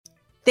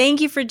Thank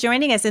you for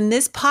joining us. In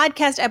this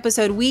podcast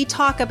episode, we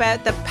talk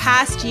about the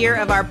past year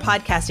of our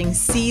podcasting,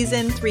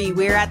 season 3.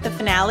 We're at the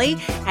finale,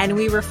 and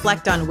we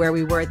reflect on where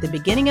we were at the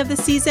beginning of the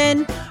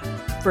season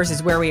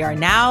versus where we are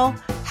now,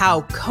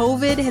 how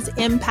COVID has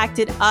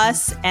impacted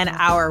us and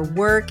our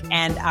work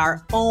and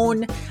our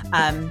own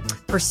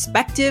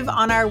perspective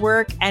on our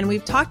work. And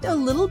we've talked a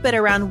little bit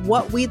around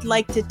what we'd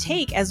like to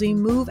take as we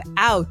move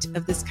out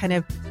of this kind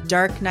of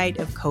dark night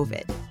of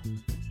COVID.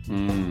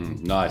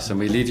 Nice. And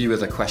we leave you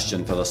with a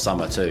question for the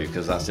summer too,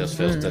 because that just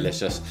feels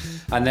delicious.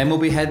 And then we'll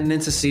be heading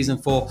into season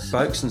 4,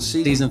 folks. And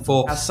season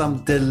 4 has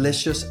some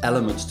delicious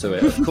elements to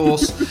it. Of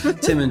course,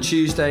 Tim and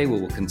Tuesday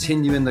will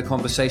continue in the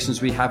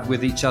conversations we have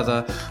with each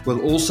other.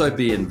 We'll also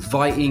be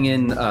inviting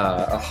in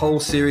a whole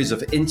series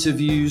of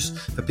interviews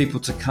for people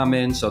to come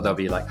in. So there'll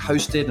be like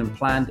hosted and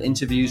planned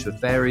interviews with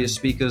various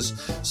speakers.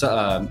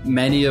 So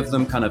many of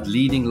them kind of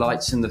leading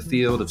lights in the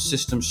field of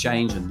systems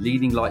change and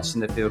leading lights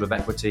in the field of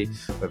equity.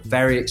 We're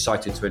very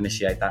excited to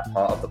initiate that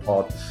part of the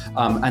pod.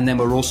 And then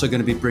we're also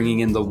going to be bringing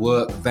in the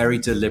work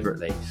very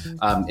deliberately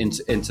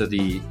into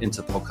the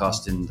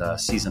podcast in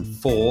season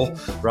 4,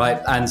 right?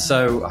 And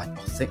so I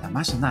think,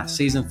 imagine that,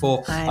 season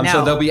 4.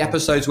 So there'll be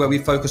episodes where we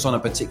focus on a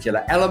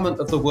particular element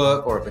of the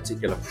work or a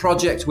particular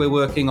project we're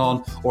working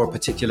on or a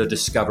particular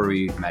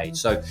discovery we've made.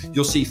 So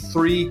you'll see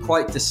 3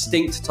 quite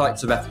distinct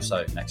types of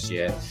episode next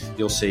year.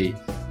 You'll see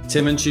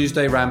Tim and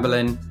Tuesday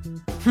rambling,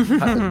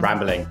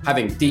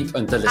 having deep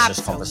and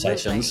delicious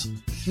conversations.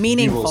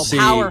 Meaningful,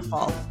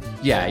 powerful.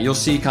 Yeah, you'll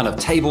see kind of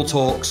table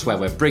talks where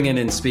we're bringing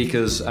in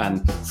speakers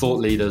and thought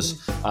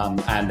leaders.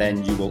 And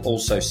then you will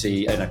also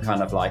see in a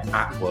kind of like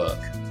at work,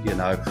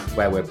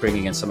 where we're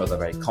bringing in some of the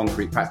very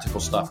concrete, practical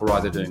stuff we're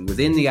either doing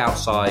within the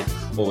outside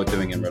or we're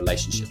doing in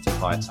relationship to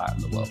clients out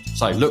in the world.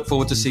 So look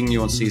forward to seeing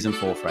you on season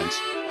 4, friends.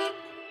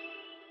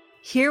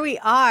 Here we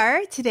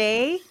are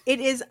today. It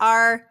is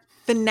our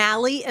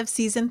finale of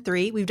season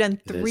 3. We've done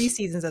 3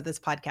 seasons of this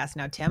podcast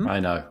now, Tim. I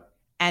know.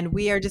 And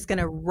we are just going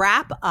to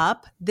wrap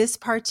up this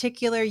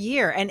particular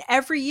year. And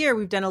every year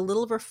we've done a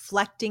little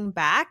reflecting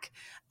back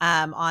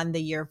on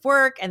the year of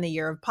work and the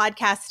year of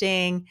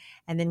podcasting,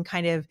 and then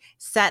kind of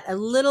set a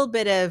little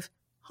bit of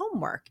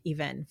homework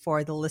even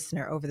for the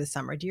listener over the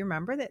summer. Do you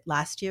remember that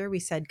last year we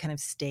said kind of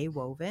stay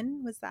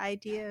woven was the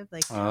idea of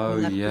like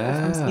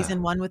from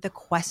season 1 with a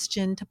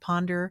question to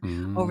ponder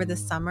over the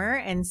summer.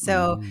 And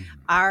so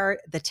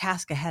the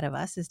task ahead of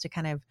us is to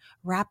kind of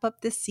wrap up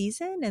this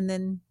season and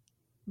then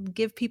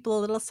give people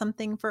a little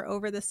something for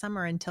over the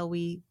summer until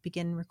we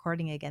begin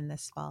recording again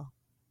this fall.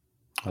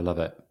 I love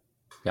it.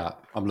 Yeah,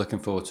 I'm looking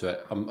forward to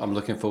it. I'm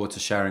looking forward to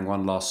sharing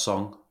one last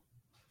song,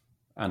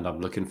 and I'm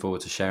looking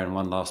forward to sharing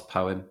one last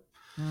poem.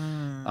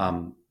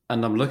 And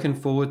I'm looking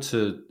forward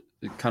to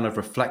kind of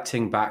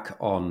reflecting back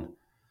on,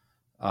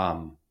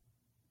 a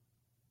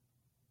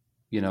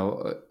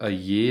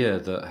year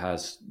that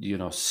has,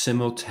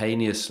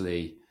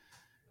 simultaneously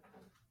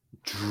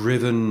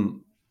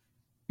driven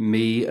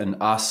me and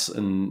us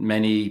and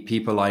many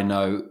people I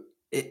know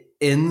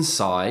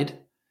inside,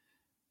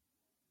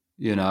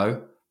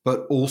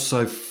 but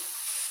also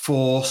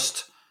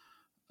forced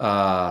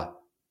a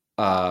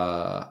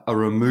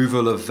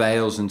removal of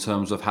veils in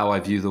terms of how I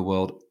view the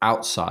world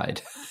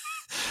outside,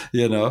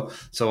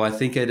 So I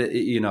think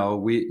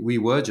we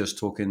were just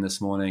talking this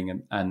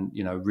morning and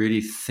really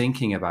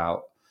thinking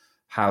about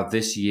how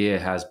this year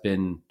has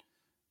been,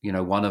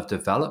 one of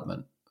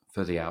development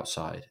for the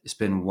outside. It's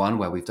been one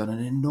where we've done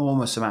an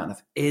enormous amount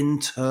of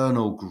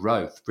internal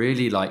growth,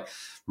 really like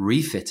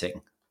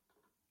refitting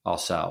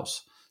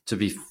ourselves to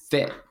be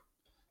fit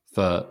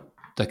for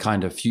the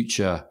kind of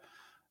future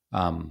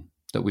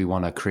that we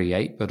want to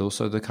create, but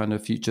also the kind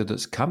of future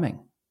that's coming.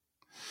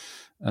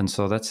 And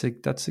so that's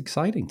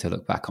exciting to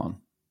look back on.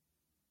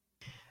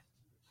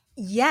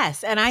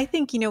 Yes. And I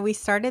think, we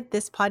started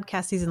this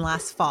podcast season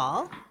last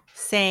fall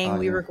saying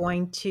we were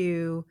going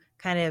to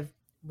kind of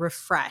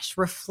reflect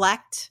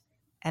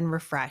and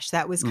refresh.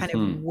 That was kind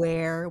of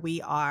where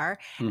we are.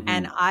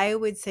 And I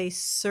would say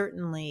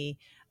certainly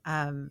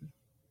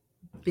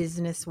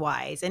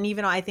business-wise, and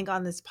even I think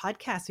on this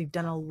podcast, we've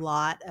done a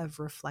lot of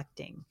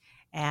reflecting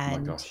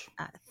and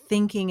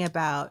thinking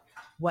about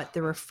what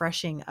the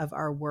refreshing of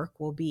our work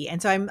will be.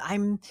 And so I'm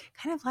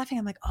kind of laughing.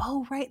 I'm like,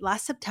 oh, right.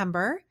 Last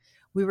September,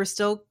 we were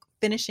still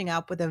finishing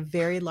up with a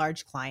very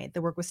large client.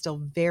 The work was still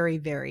very,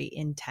 very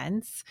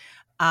intense.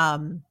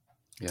 And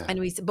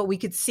we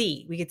could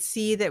see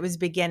that it was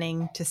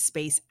beginning to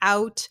space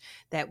out,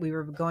 that we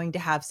were going to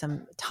have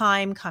some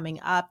time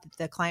coming up.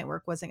 The client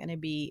work wasn't going to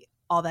be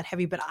all that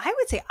heavy. But I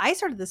would say I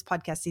started this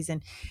podcast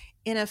season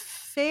in a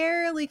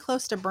fairly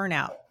close to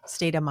burnout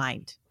state of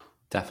mind.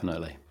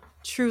 Definitely.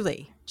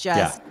 Truly.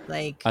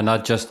 And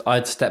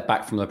I'd step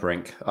back from the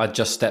brink.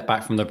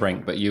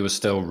 But you were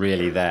still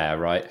really there,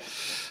 right?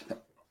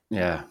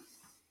 Yeah.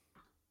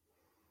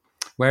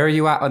 Where are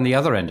you at on the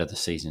other end of the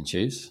season,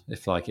 Choose?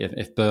 If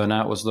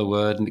burnout was the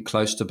word and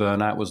close to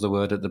burnout was the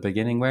word at the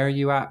beginning, where are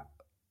you at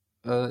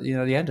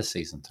the end of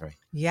season 3.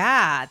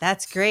 Yeah,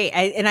 that's great.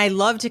 I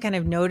love to kind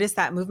of notice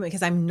that movement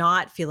because I'm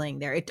not feeling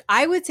there.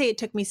 I would say it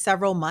took me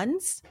several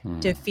months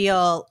to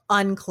feel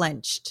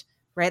unclenched,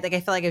 right? Like I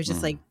feel like I was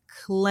just like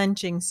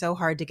clenching so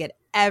hard to get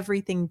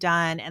everything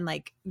done and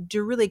like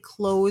to really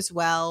close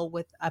well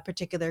with a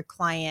particular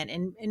client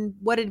and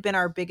what had been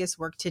our biggest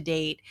work to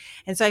date.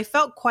 And so I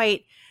felt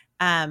quite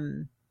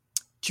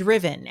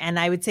driven and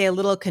I would say a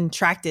little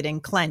contracted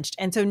and clenched.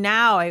 And so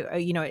now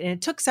and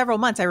it took several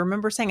months. I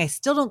remember saying, I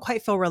still don't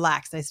quite feel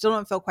relaxed. I still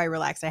don't feel quite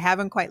relaxed. I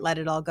haven't quite let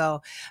it all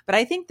go. But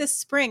I think this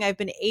spring I've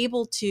been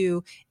able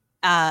to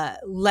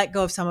let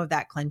go of some of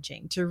that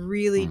clenching to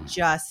really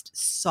just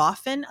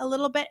soften a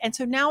little bit. And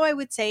so now I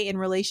would say in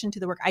relation to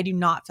the work, I do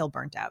not feel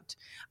burnt out.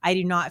 I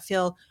do not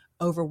feel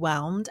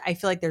overwhelmed. I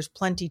feel like there's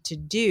plenty to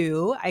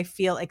do. I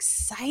feel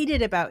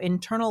excited about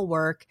internal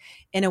work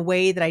in a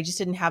way that I just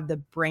didn't have the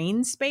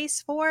brain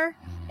space for.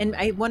 And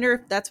I wonder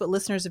if that's what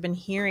listeners have been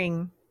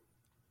hearing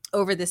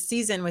over this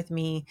season with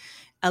me,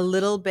 a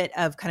little bit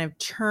of kind of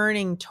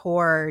turning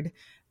toward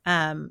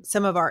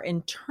some of our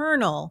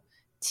internal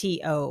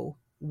TO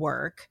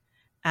work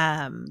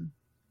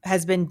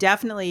has been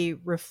definitely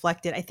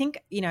reflected. I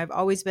think, I've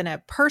always been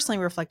a personally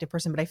reflective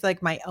person, but I feel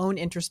like my own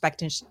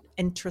introspection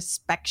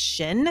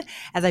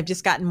as I've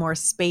just gotten more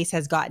space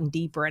has gotten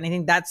deeper. And I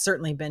think that's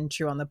certainly been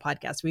true on the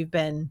podcast. We've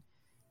been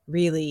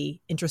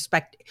really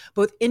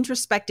both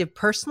introspective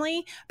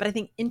personally, but I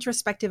think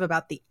introspective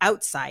about the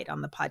outside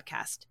on the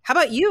podcast. How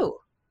about you?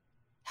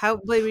 Where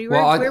were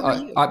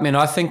you? I mean,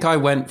 I think I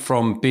went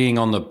from being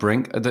on the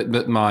brink,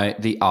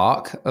 the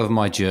arc of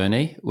my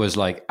journey was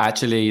like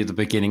actually the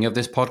beginning of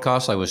this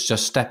podcast. I was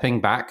just stepping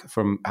back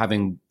from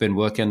having been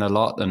working a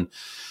lot and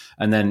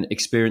then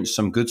experienced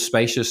some good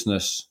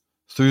spaciousness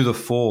through the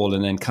fall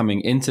and then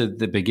coming into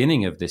the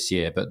beginning of this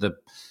year. But the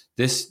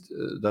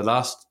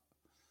last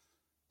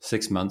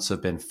 6 months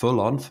have been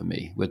full on for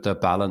me with the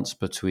balance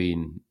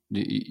between,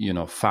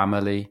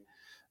 family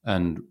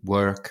and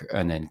work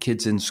and then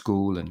kids in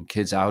school and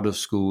kids out of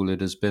school. It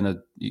has been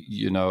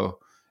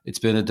it's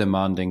been a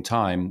demanding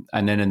time.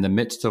 And then in the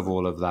midst of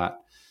all of that,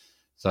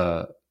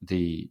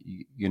 the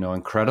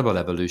incredible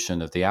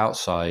evolution of the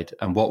outside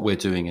and what we're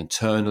doing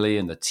internally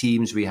and the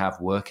teams we have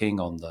working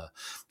on the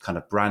kind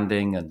of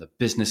branding and the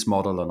business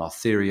model and our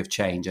theory of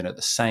change. And at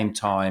the same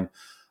time,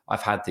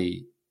 I've had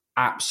the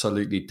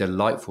absolutely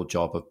delightful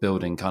job of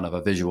building kind of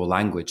a visual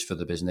language for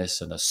the business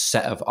and a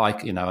set of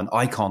an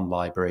icon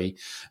library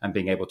and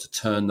being able to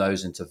turn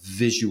those into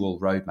visual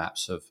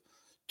roadmaps of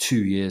 2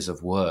 years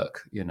of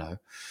work,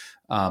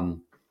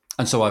 and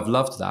so I've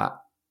loved that,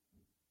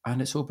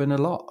 and it's all been a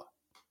lot.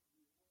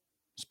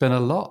 It's been a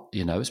lot,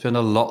 it's been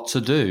a lot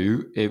to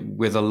do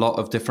with a lot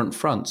of different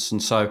fronts,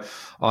 and so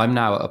I'm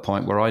now at a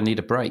point where I need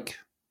a break.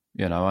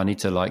 I need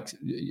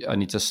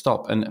to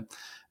stop, and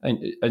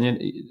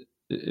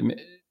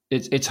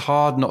it's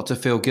hard not to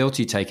feel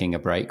guilty taking a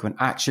break when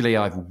actually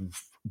I've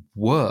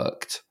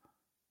worked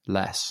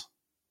less,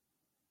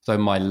 though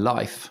my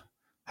life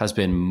has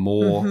been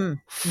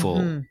more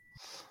full,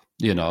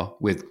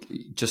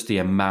 with just the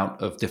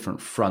amount of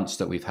different fronts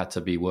that we've had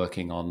to be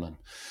working on.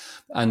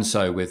 And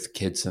so with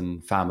kids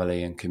and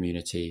family and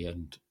community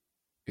and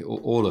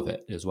all of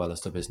it, as well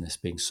as the business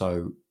being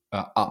so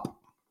up,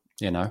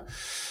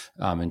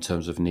 in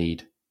terms of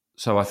need.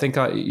 So I think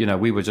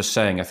we were just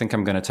saying, I think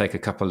I'm going to take a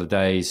couple of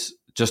days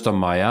just on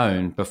my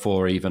own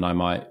before we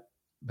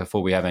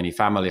have any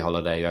family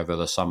holiday over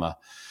the summer,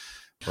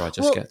 where I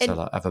just get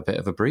to have a bit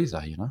of a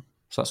breather,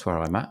 So that's where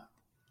I'm at.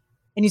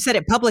 And you said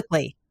it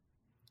publicly.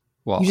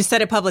 What? You just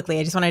said it publicly.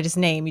 I just want to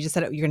name. You just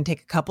said you're going to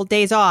take a couple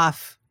days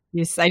off.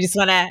 I just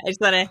want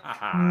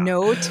to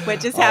note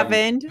what just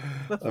happened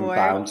before.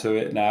 I'm bound to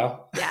it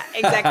now. Yeah,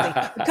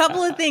 exactly. A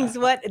couple of things.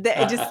 I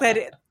just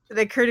said that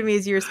occurred to me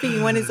as you were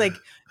speaking. One is like,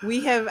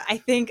 we have, I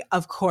think,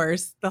 of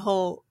course, the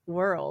whole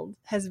world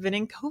has been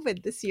in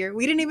COVID this year.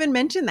 We didn't even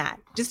mention that.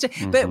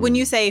 But when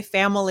you say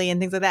family and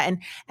things like that,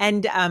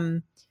 and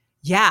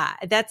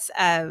that's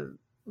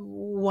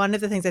one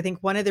of the things. I think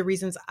one of the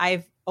reasons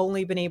I've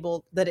only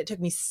been that it took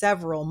me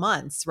several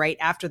months, right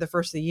after the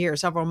first of the year,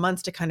 several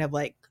months to kind of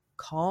like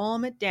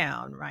calm it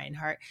down,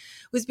 Reinhart,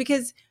 was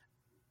because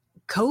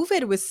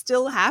COVID was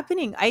still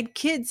happening. I had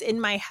kids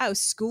in my house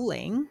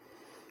schooling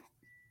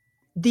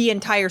the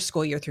entire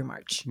school year through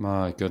March.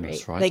 My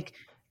goodness, right? Like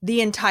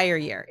the entire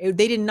year.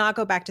 They did not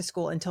go back to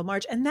school until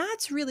March. And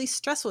that's really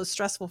stressful. It's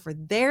stressful for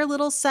their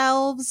little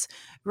selves,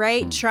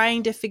 right?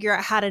 Trying to figure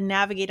out how to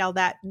navigate all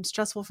that.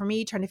 Stressful for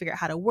me, trying to figure out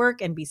how to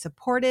work and be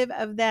supportive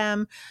of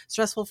them.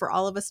 Stressful for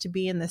all of us to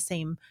be in the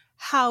same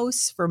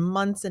house for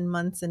months and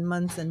months and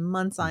months and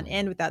months on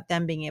end without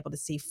them being able to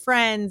see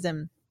friends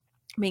and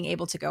being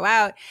able to go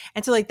out.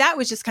 And so like that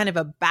was just kind of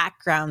a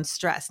background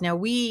stress. Now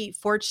we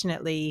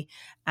fortunately,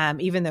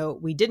 even though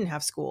we didn't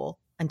have school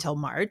until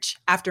March,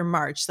 after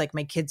March, like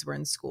my kids were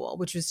in school,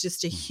 which was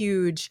just a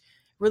huge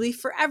relief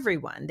for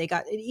everyone. They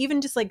got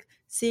even just like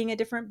seeing a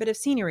different bit of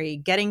scenery,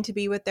 getting to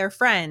be with their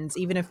friends,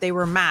 even if they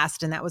were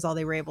masked and that was all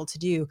they were able to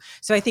do.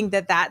 So I think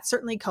that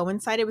certainly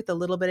coincided with a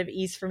little bit of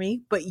ease for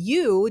me. But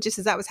you, just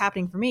as that was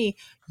happening for me,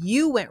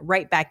 you went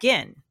right back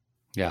in.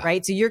 Yeah.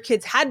 Right. So your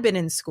kids had been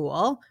in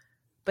school,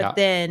 but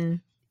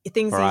then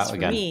things eased for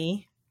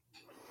me.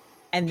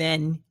 And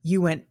then you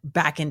went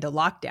back into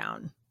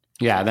lockdown.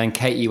 Yeah. And then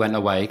Katie went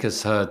away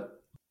because her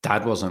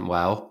dad wasn't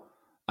well.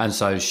 And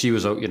so she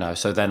was,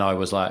 so then I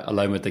was like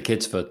alone with the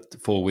kids for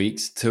 4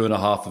 weeks,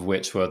 2.5 of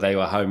which they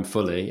were home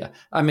fully.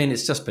 I mean,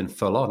 it's just been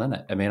full on, isn't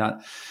it? I mean,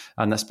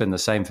 and that's been the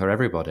same for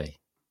everybody.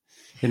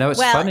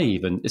 It's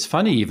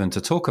funny even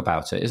to talk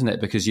about it, isn't it?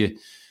 Because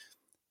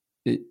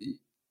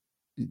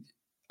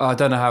I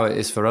don't know how it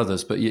is for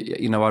others, but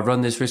I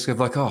run this risk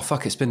of like, oh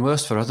fuck, it's been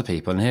worse for other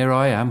people, and here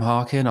I am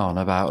harking on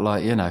about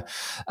but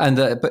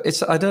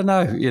it's, I don't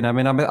know,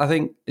 I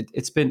think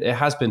it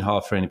has been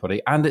hard for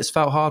anybody, and it's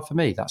felt hard for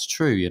me. That's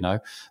true,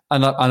 and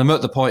I'm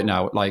at the point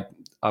now. Like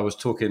I was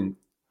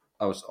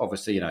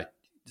obviously,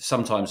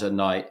 sometimes at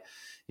night,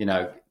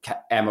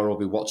 Emma will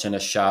be watching a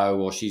show,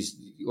 or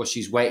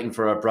she's waiting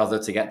for her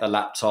brother to get the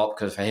laptop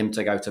for him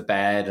to go to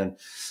bed,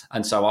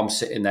 and so I'm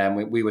sitting there,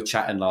 and we were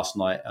chatting last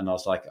night, and I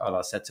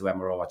said to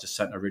Emma, I just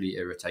sent a really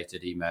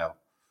irritated email,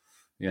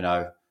 and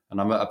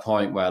I'm at a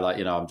point where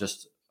I'm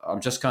just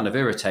kind of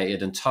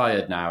irritated and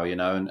tired now,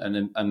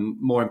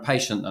 and more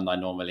impatient than I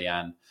normally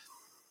am.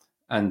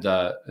 And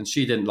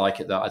she didn't like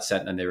it that I'd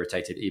sent an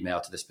irritated email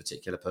to this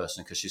particular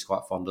person because she's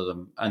quite fond of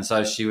them. And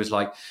so she's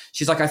like,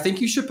 I think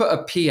you should put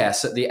a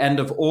PS at the end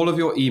of all of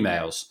your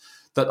emails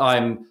that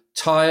I'm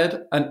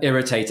tired and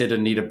irritated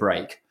and need a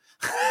break.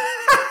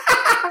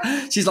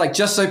 She's like,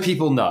 just so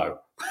people know.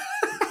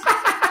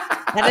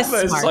 That is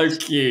smart. So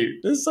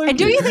cute. That's so and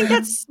cute. Do you think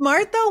that's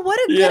smart though? What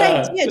a good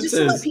idea. Just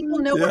to let people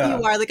know where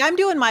you are. Like, I'm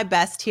doing my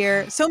best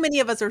here. So many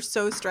of us are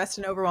so stressed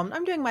and overwhelmed.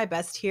 I'm doing my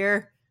best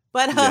here.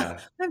 But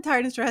I'm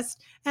tired and stressed,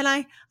 and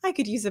I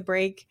could use a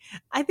break.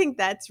 I think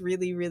that's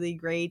really, really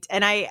great.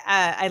 And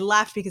I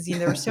laughed because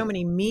there were so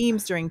many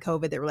memes during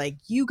COVID that were like,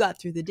 "You got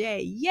through the day,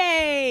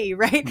 yay!"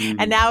 Right?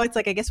 And now it's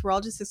like, I guess we're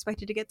all just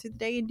expected to get through the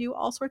day and do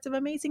all sorts of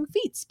amazing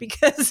feats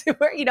because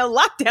we're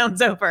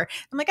lockdown's over.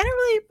 I'm like,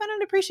 I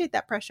don't appreciate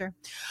that pressure.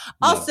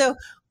 No. Also,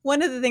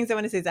 one of the things I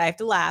want to say is I have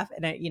to laugh,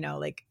 and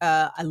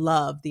I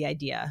love the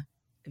idea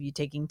of you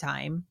taking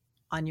time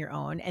on your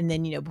own. And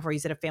then, before you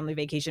said a family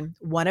vacation,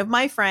 one of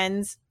my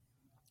friends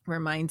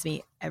reminds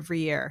me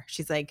every year,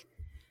 she's like,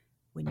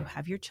 when you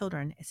have your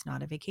children, it's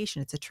not a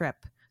vacation, it's a trip.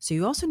 So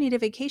you also need a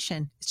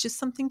vacation. It's just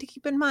something to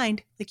keep in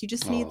mind. Like you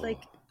just need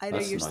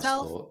either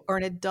yourself or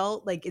an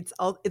adult. Like it's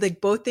all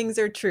like both things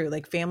are true.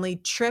 Like family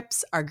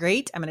trips are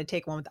great. I'm going to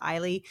take one with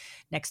Eiley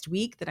next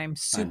week that I'm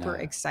super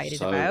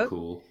excited about.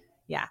 Cool.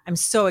 Yeah. I'm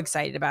so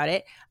excited about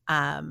it.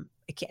 I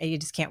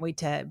just can't wait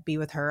to be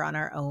with her on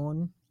our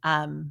own.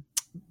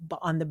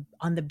 On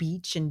the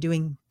beach and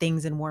doing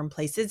things in warm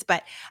places,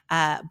 but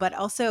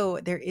also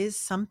there is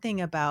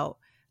something about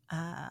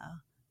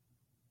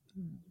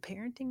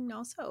parenting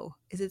also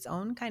is its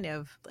own kind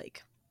of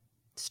like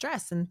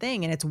stress and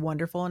thing, and it's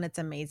wonderful and it's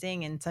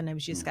amazing, and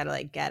sometimes you just got to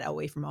like get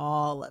away from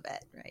all of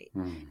it, right?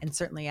 And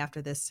certainly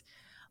after this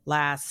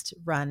last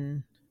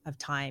run of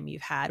time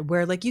you've had,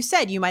 where like you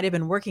said, you might have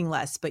been working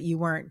less, but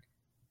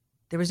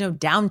there was no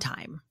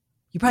downtime.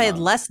 You probably had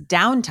less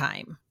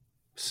downtime.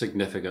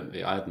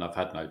 Significantly. I've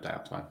had no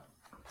downtime.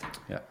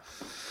 Yeah.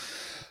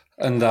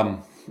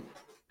 And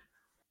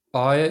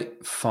I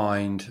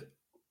find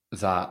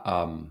that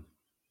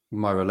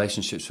my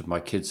relationships with my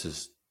kids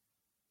has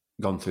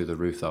gone through the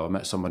roof though. I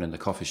met someone in the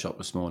coffee shop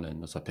this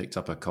morning as I picked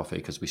up a coffee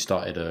because we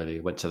started early,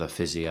 went to the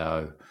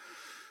physio,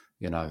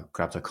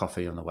 grabbed a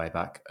coffee on the way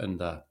back,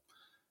 and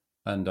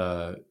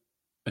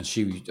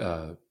she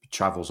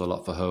travels a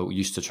lot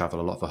used to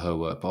travel a lot for her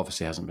work, but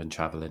obviously hasn't been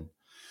traveling.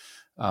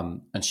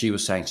 And she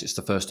was saying it's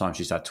the first time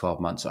she's had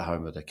 12 months at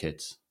home with her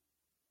kids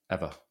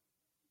ever,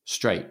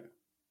 straight,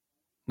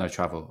 no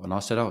travel. And I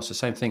said, it's the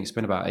same thing. It's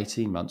been about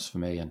 18 months for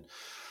me, and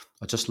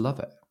I just love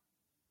it.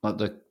 Like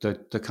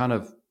the kind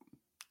of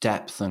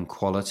depth and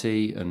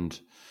quality and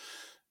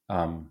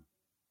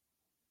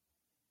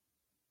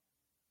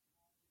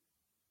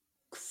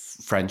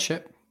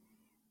friendship,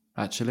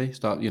 actually, is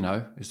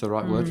the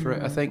right word for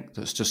it, I think.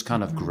 That's just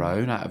kind of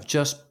grown out of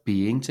just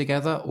being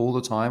together all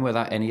the time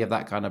without any of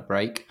that kind of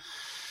break.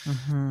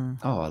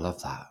 Oh, I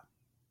love that.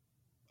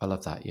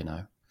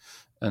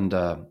 And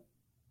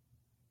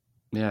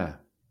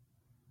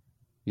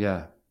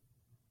yeah.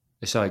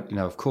 It's like,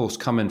 of course,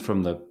 coming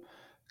from a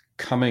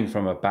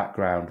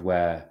background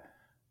where,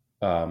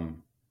 I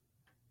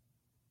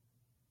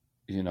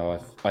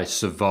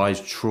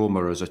survived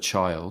trauma as a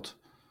child,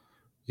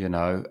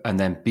 and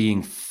then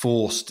being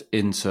forced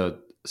into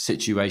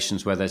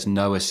situations where there's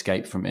no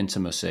escape from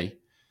intimacy,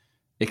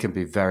 it can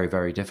be very,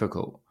 very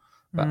difficult.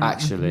 But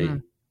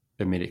actually,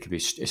 I mean,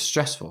 it's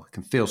stressful. It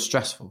can feel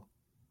stressful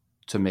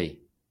to me.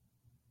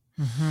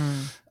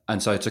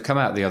 And so to come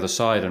out the other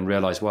side and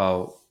realize,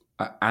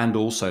 and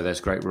also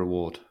there's great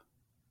reward,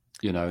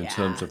 in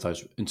terms of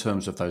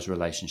those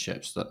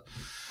relationships that,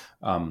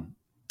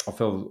 I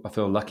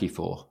feel lucky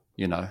for,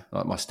 you know,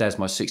 like my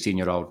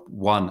 16-year-old,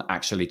 one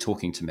actually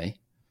talking to me,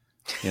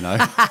 you know,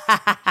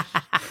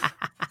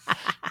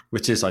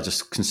 which is, I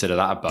just consider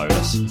that a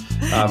bonus.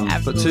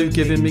 But two,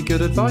 giving me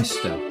good advice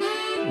still,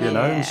 you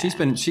know, and she's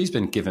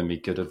been giving me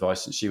good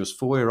advice since she was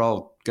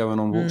 4-year-old, going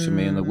on walks with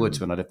me in the woods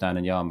when I lived down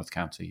in Yarmouth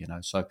County, you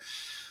know, so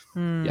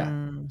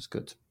yeah, it's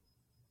good.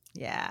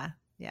 Yeah,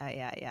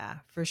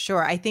 for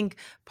sure. I think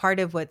part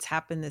of what's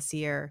happened this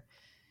year,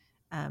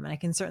 and I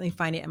can certainly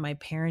find it in my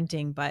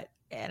parenting,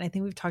 and I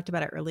think we've talked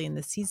about it early in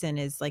the season,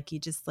 is like, you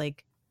just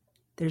like,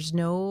 there's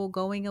no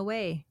going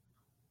away.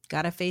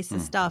 Got to face the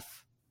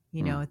stuff,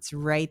 you know, it's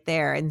right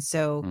there. And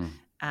so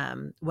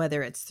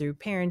whether it's through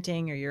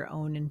parenting or your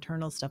own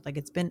internal stuff, like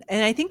it's been,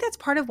 and I think that's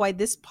part of why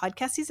this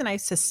podcast season, I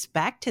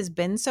suspect, has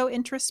been so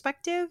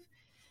introspective.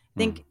 I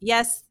think,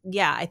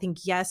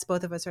 yes,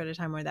 both of us are at a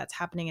time where that's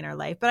happening in our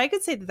life. But I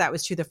could say that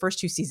was true the first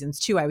 2 seasons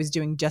too. I was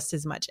doing just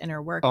as much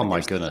inner work. Oh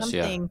my goodness,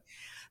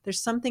 There's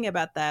something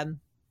about the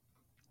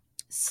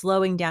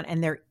slowing down,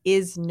 and there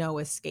is no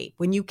escape.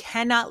 When you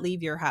cannot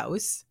leave your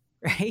house,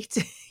 right?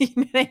 You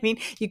know what I mean?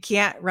 You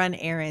can't run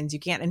errands. You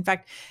can't. In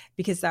fact,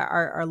 because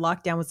our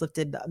lockdown was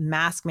lifted,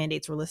 mask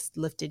mandates were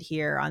lifted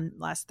here on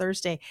last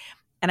Thursday.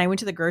 And I went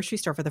to the grocery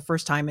store for the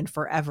first time in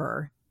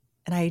forever.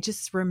 And I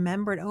just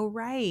remembered, oh,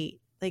 right.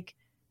 Like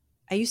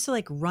I used to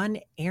like run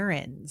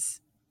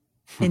errands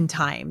in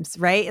times,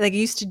 right? Like I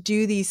used to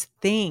do these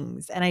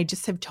things, and I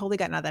just have totally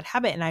gotten out of that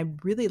habit. And I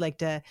really like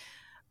to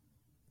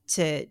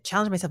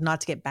challenge myself not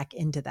to get back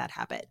into that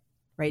habit,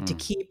 right? To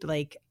keep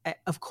like,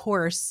 of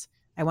course,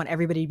 I want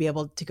everybody to be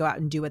able to go out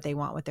and do what they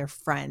want with their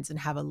friends and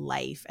have a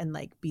life and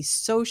like be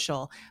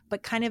social,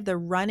 but kind of the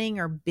running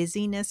or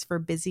busyness for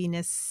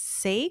busyness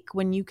sake,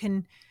 when you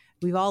can,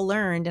 we've all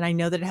learned, and I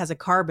know that it has a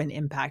carbon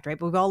impact, right?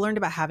 But we've all learned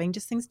about having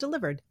just things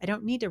delivered. I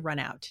don't need to run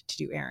out to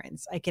do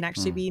errands. I can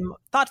actually be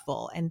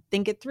thoughtful and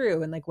think it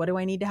through, and like, what do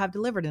I need to have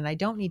delivered? And I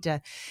don't need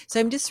to. So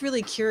I'm just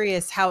really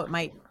curious how it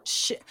might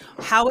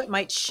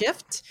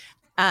shift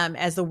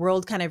as the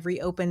world kind of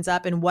reopens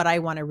up, and what I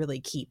want to really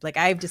keep. Like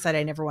I've decided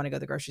I never want to go to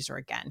the grocery store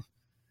again.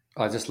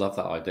 I just love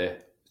that idea.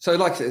 So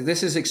like,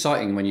 this is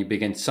exciting when you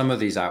begin, some of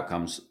these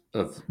outcomes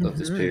of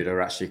this period are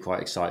actually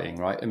quite exciting,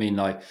 right? I mean,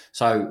 like,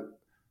 so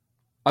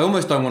I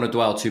almost don't want to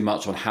dwell too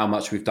much on how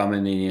much we've done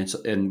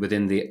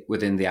within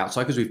the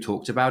outside, because we've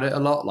talked about it a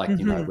lot. Like,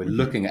 you know, we're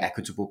looking at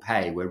equitable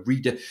pay. We're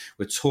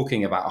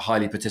talking about a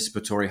highly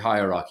participatory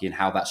hierarchy and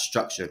how that's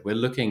structured. We're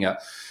looking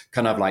at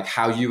kind of like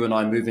how you and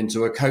I move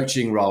into a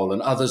coaching role,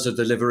 and others are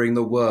delivering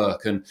the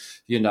work, and,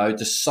 you know,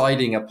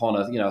 deciding upon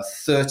a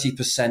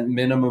 30%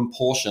 minimum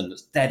portion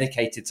that's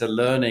dedicated to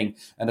learning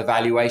and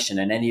evaluation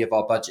in any of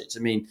our budgets. I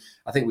mean,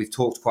 I think we've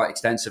talked quite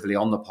extensively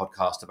on the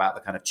podcast about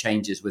the kind of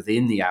changes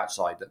within the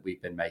outside that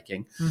we've been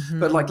making.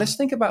 But like, let's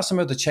think about some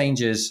of the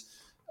changes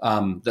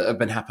that have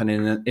been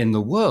happening in the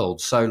world.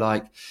 So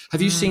like,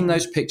 have you seen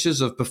those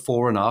pictures of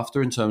before and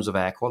after in terms of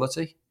air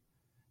quality?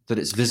 That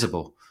it's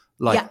visible.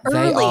 Like,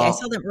 early. I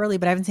saw them early,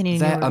 but I haven't seen any.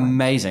 They're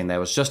amazing. There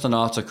was just an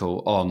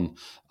article on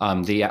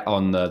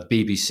the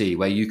BBC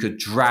where you could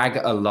drag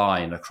a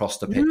line across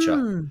the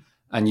picture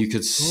and you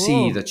could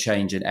see the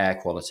change in air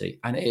quality,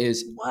 and it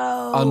is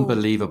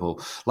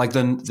unbelievable. Like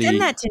send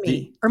that to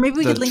me, or maybe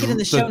we could link it in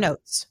the show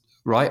notes.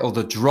 Right, or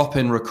the drop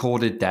in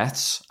recorded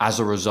deaths as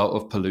a result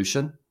of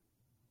pollution.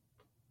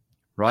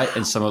 Right,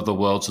 in some of the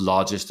world's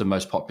largest and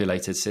most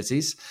populated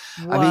cities.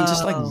 Whoa. I mean,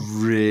 just like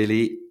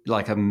really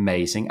like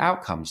amazing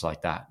outcomes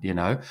like that, you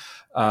know.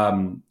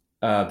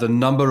 The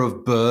number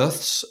of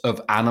births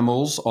of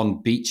animals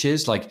on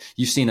beaches, like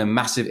you've seen a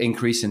massive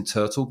increase in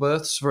turtle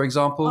births, for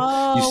example.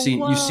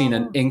 You've seen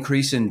an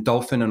increase in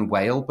dolphin and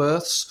whale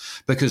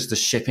births because the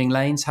shipping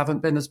lanes haven't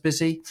been as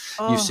busy.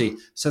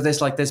 So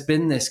there's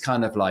been this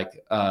kind of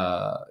like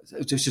I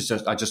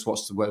just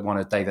watched one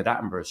of David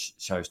Attenborough's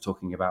shows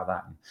talking about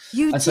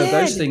that. So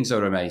those things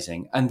are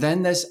amazing. And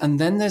then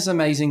there's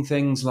amazing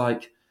things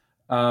like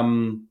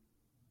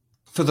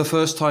for the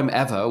first time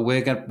ever,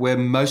 we're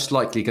most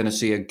likely going to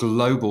see a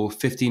global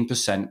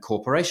 15%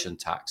 corporation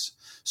tax.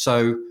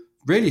 So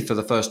really, for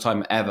the first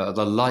time ever,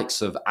 the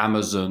likes of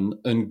Amazon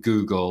and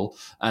Google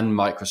and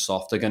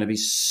Microsoft are going to be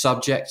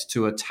subject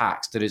to a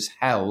tax that is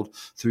held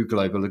through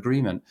global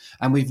agreement.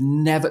 And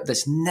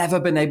that's never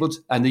been able to,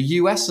 and the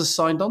US has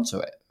signed on to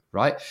it,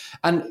 right?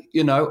 And,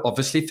 you know,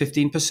 obviously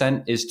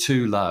 15% is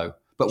too low.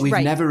 But we've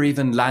never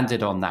even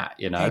landed on that,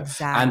 you know.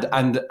 Exactly.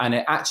 And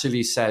it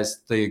actually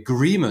says, the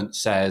agreement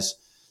says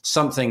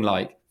something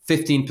like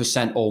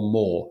 15% or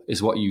more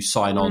is what you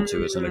sign on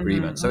to as an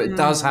agreement. So it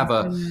does have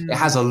it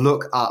has a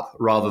look up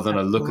rather than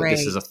a look at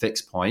this as a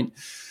fixed point.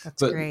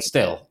 But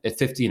still,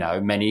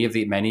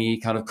 many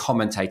kind of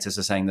commentators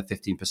are saying that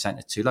 15%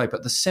 is too low.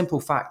 But the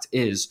simple fact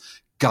is,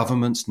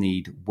 governments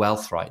need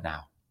wealth right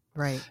now.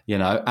 Right.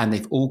 And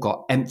they've all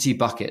got empty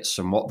buckets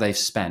from what they've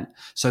spent.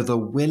 So the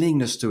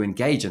willingness to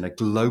engage in a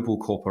global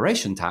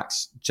corporation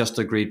tax just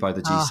agreed by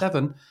the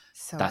G7,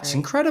 that's great.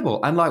 Incredible.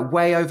 And like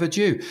way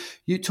overdue.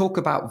 You talk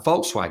about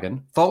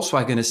Volkswagen.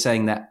 Volkswagen is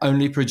saying they're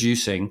only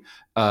producing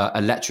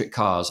electric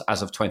cars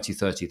as of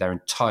 2030, their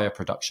entire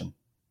production,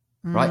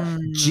 right?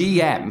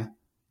 GM,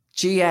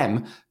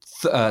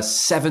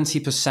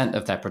 70%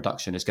 of their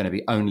production is going to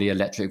be only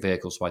electric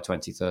vehicles by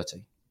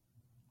 2030.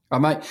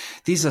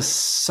 These are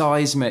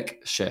seismic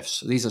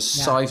shifts. These are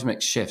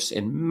seismic shifts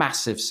in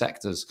massive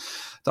sectors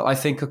that I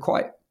think are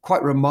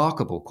quite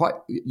remarkable.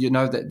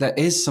 That there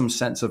is some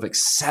sense of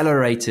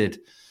accelerated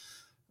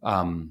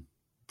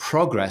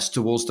progress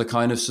towards the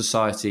kind of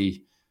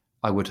society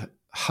I would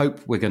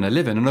hope we're going to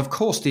live in. And of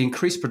course, the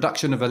increased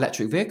production of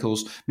electric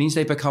vehicles means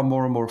they become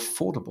more and more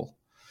affordable.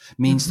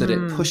 Means that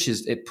it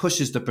pushes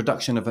the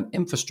production of an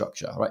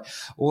infrastructure, right?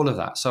 All of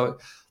that. So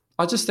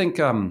I just think,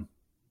 and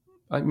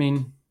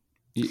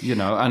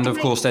of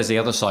course, there's the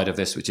other side of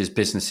this, which is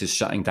businesses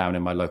shutting down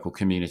in my local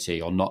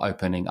community or not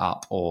opening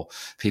up, or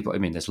people.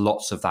 There's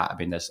lots of that.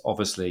 There's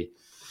obviously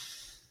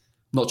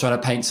not trying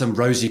to paint some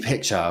rosy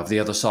picture of the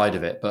other side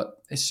of it, but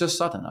it's just,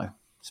 I don't know.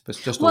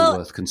 It's just all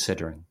worth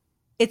considering.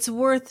 It's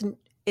worth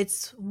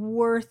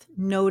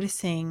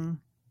noticing,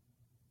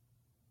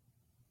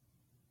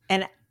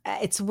 and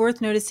it's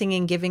worth noticing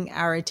and giving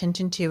our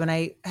attention to. And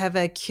I have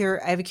a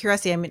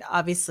curiosity.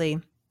 Obviously,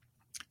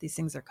 these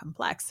things are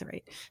complex,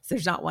 right? So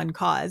there's not one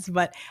cause,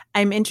 but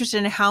I'm interested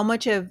in how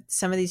much of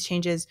some of these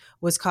changes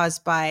was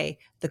caused by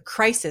the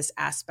crisis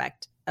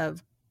aspect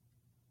of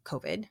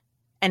COVID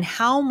and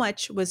how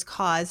much was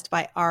caused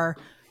by our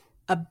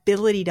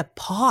ability to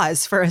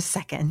pause for a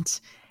second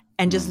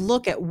and just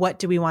look at what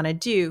do we want to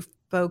do,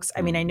 folks.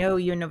 I know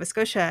you in Nova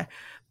Scotia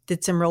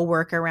did some real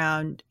work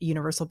around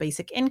universal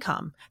basic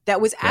income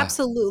that was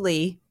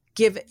absolutely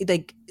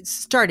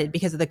started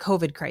because of the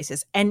COVID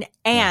crisis. And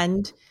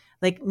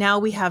now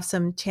we have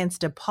some chance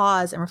to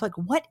pause and reflect,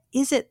 what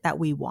is it that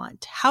we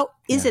want? How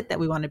is it that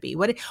we want to be?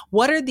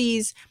 What are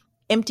these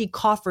empty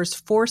coffers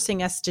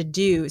forcing us to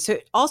do? So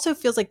it also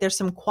feels like there's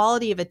some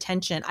quality of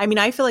attention.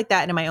 I feel like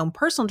that in my own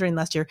personal journey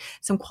last year,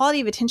 some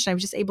quality of attention I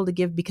was just able to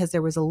give because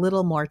there was a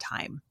little more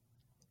time.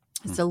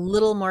 It's a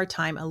little more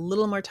time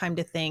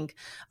to think,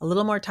 a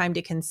little more time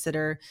to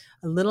consider,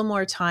 a little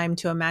more time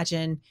to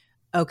imagine,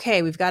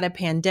 okay, we've got a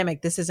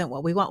pandemic. This isn't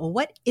what we want. Well,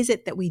 what is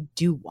it that we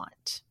do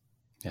want?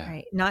 Yeah.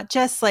 Right. Not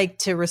just like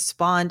to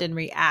respond and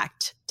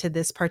react to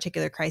this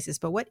particular crisis,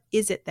 but what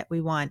is it that we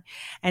want?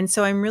 And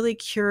so I'm really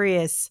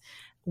curious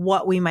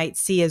what we might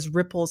see as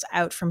ripples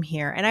out from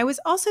here. And I was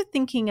also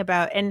thinking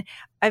about, and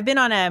I've been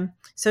on a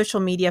social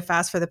media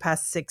fast for the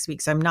past 6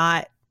 weeks. I'm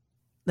not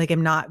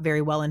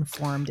very well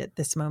informed at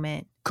this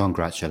moment.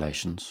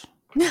 Congratulations.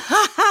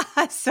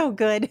 So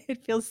good.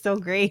 It feels so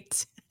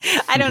great.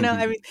 I don't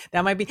know.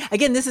 That might be,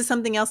 again, this is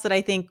something else that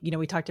I think,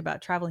 we talked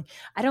about traveling.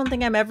 I don't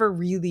think I'm ever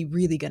really,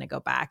 really going to go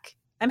back.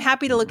 I'm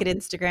happy to look at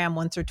Instagram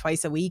once or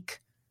twice a week,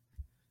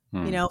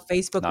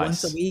 Facebook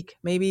once a week,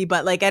 maybe,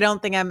 but I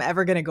don't think I'm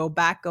ever going to go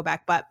back.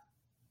 But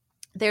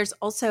there's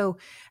also,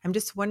 I'm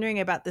just wondering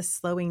about this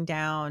slowing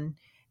down.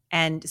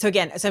 And so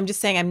I'm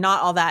just saying I'm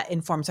not all that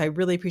informed. So I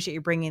really appreciate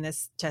you bringing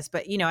this to us.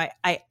 But,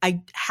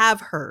 I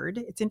have heard,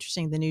 it's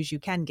interesting the news you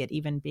can get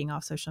even being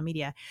off social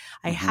media.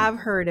 I have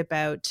heard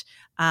about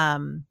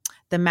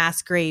the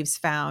mass graves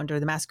found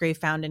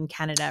in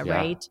Canada,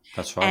 right?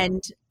 That's right.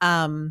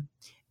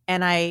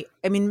 And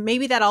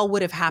maybe that all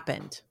would have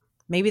happened.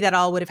 Maybe that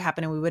all would have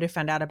happened and we would have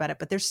found out about it.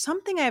 But there's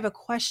something I have a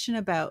question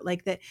about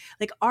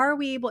are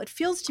we able, it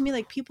feels to me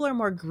like people are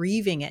more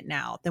grieving it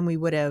now than we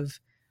would have.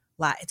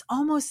 It's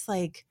almost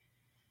like,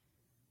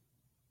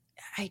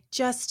 I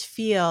just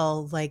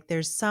feel like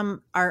there's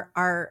some,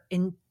 our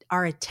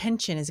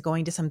attention is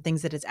going to some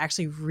things that it's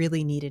actually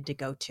really needed to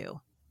go to,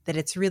 that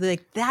it's really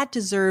that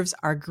deserves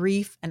our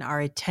grief and our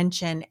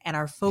attention and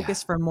our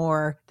focus for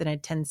more than a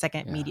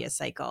 10-second media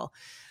cycle.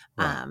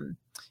 Right.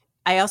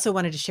 I also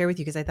wanted to share with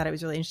you because I thought it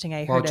was really interesting.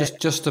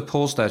 Just to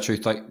pause there,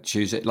 Truth,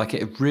 choose it.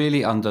 It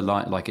really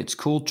underlined, it's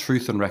called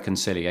Truth and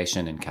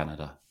Reconciliation in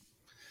Canada,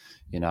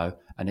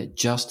 and it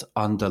just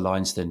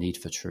underlines the need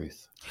for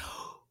truth.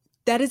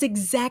 That is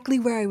exactly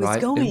where I was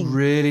going. It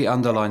really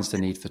underlines the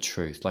need for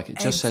truth. It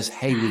just says,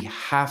 hey, we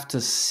have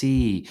to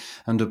see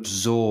and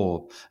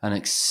absorb and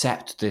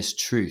accept this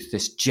truth,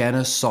 this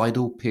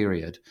genocidal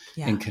period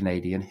in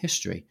Canadian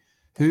history.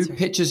 Who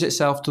pitches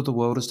itself to the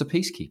world as the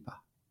peacekeeper?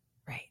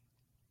 Right.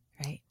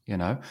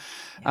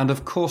 And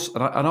of course,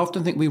 and I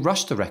often think we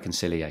rush to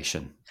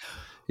reconciliation,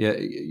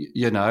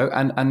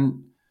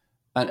 and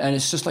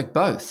it's just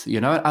both,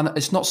 and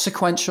it's not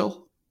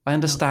sequential. I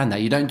understand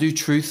that you don't do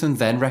truth and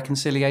then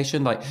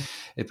reconciliation, but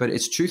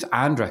it's truth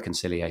and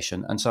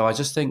reconciliation. And so I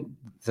just think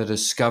the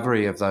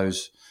discovery of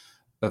those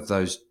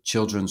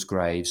children's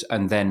graves,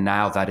 and then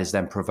now that is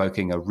then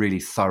provoking a really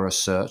thorough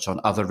search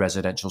on other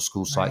residential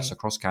school sites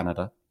across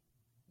Canada.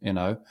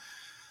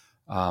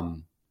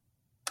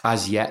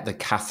 As yet, the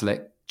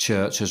Catholic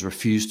Church has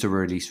refused to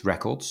release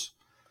records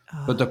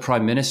But the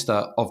Prime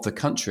Minister of the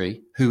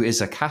country, who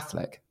is a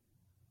Catholic,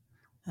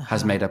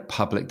 has made a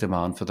public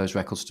demand for those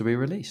records to be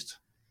released.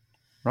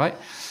 Right?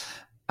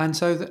 And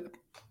so,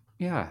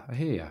 I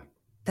hear you.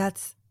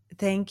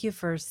 Thank you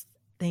for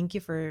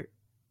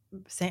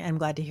saying. I'm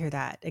glad to hear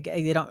that.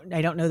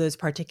 I don't know those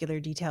particular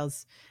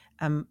details,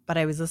 but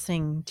I was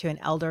listening to an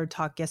elder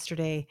talk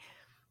yesterday,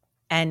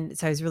 and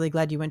so I was really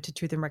glad you went to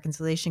Truth and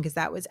Reconciliation, because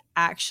that was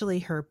actually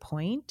her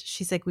point.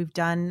 She's like, we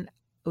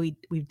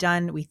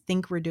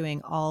think we're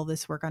doing all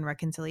this work on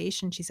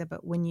reconciliation. She said,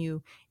 but when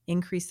you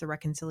increase the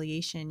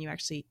reconciliation, you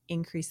actually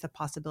increase the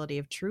possibility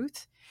of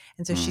truth.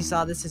 And so she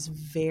saw this as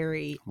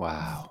very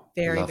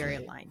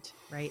aligned,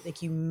 right?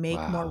 Like, you make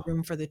more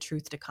room for the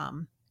truth to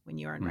come when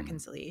you are in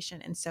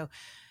reconciliation. And so,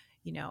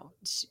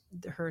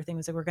 her thing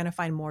was like, we're going to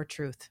find more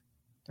truth,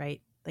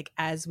 right? Like,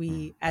 as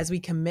we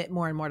commit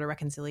more and more to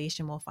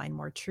reconciliation, we'll find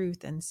more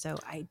truth. And so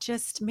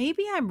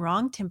maybe I'm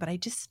wrong, Tim, but I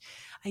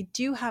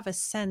do have a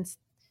sense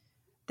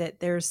that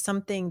there's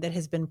something that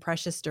has been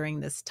precious during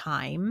this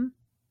time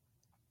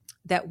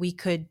that we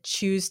could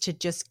choose to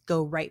just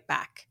go right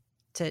back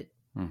to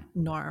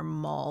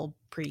normal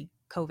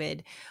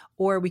pre-COVID,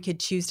 or we could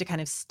choose to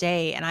kind of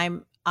stay.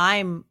 And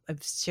I've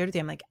shared with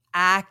you, I'm like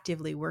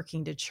actively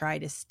working to try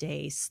to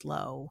stay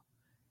slow,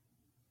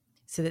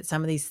 so that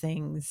some of these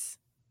things,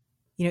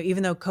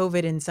 even though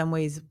COVID in some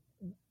ways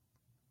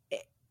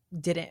it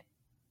didn't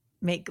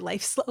make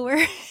life slower,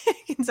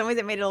 in some ways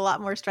it made it a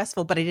lot more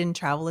stressful, but I didn't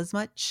travel as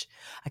much.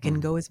 I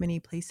couldn't go as many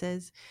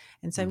places.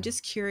 And so I'm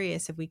just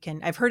curious if we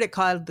can, I've heard it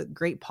called the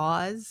great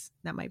pause.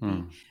 That might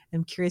be,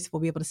 I'm curious if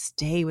we'll be able to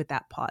stay with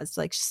that pause,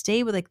 like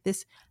stay with like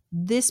this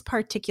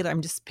particular,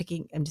 I'm just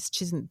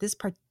choosing this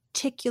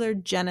particular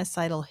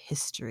genocidal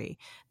history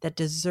that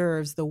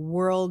deserves the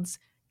world's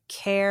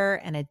care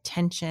and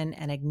attention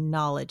and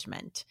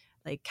acknowledgement.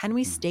 Like, can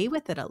we stay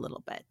with it a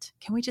little bit?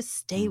 Can we just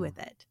stay with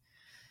it?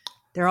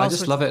 I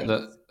just love it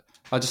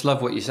I just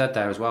love what you said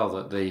there as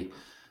well,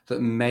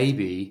 that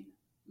maybe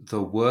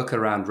the work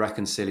around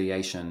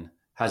reconciliation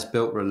has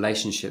built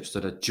relationships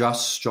that are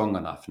just strong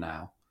enough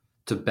now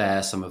to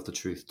bear some of the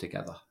truth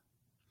together.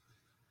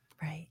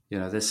 Right.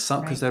 There's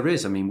some, because there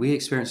is, we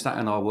experience that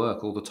in our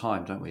work all the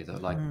time, don't we?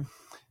 That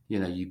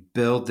you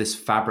build this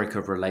fabric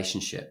of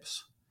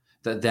relationships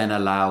that then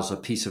allows a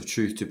piece of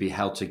truth to be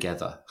held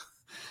together.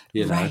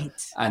 Right.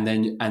 And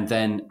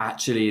then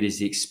actually it is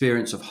the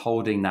experience of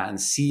holding that and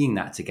seeing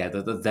that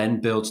together that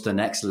then builds the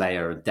next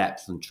layer of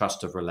depth and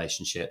trust of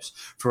relationships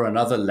for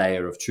another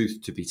layer of truth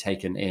to be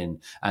taken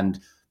in and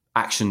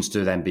actions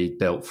to then be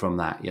built from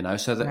that,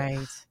 so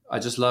that I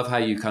just love how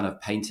you kind of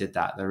painted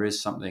that. There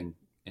is something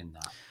in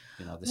that,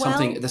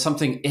 there's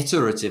something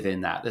iterative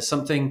in that. There's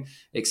something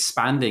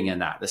expanding in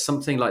that. There's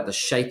something like the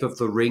shape of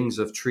the rings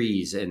of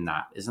trees in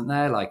that, isn't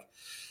there? Like,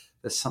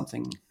 there's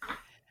something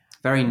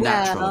very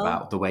natural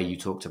about the way you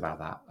talked about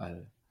that.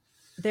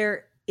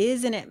 There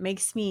is, and it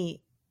makes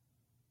me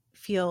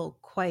feel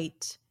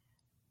quite.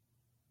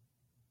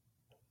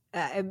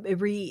 It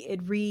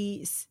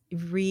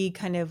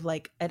kind of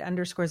like it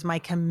underscores my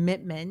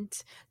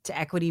commitment to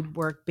equity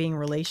work being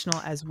relational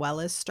as well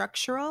as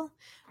structural,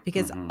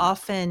 because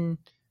often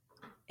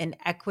in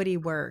equity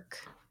work,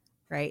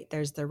 right,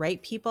 there's the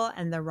right people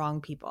and the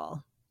wrong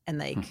people, and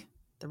like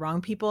the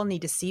wrong people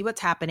need to see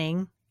what's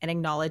happening and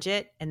acknowledge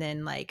it and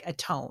then like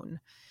atone.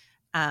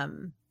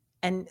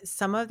 And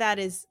some of that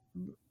is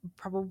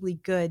probably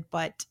good,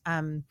 but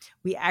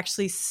we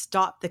actually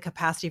stop the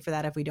capacity for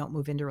that if we don't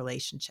move into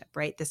relationship,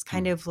 right? This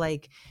kind of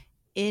like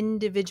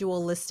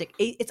individualistic,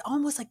 it's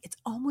almost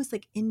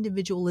like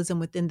individualism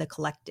within the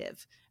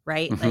collective,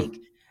 right?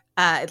 Like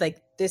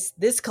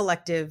this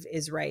collective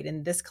is right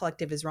and this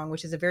collective is wrong,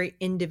 which is a very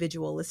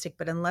individualistic,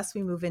 but unless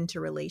we move into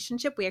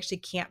relationship, we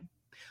actually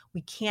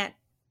can't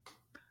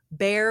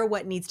bear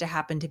what needs to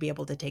happen to be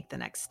able to take the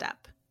next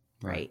step,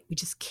 right? We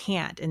just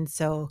can't. And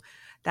so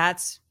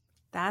that's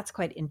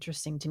quite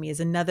interesting to me, is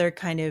another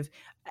kind of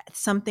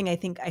something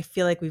I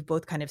feel like we've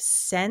both kind of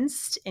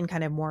sensed in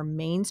kind of more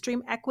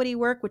mainstream equity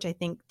work, which I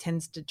think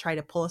tends to try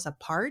to pull us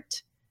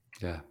apart.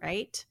 Yeah.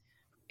 Right.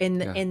 In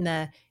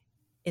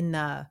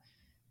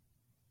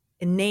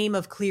name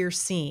of clear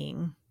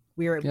seeing,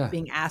 we are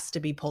being asked to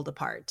be pulled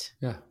apart.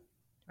 Yeah.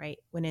 Right.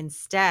 When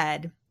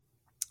instead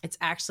it's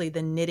actually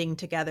the knitting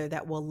together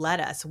that will let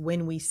us,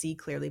 when we see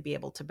clearly, be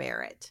able to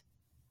bear it.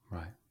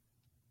 Right.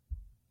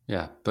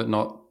 Yeah, but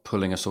not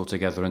pulling us all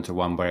together into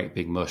one great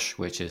big mush,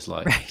 which is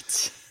like,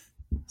 it's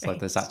like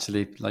there's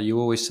actually, like you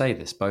always say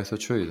this, both are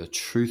true. The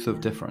truth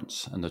of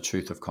difference and the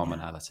truth of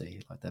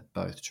commonality, like they're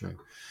both true.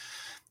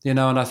 And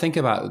I think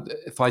about,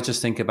 if I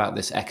just think about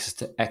this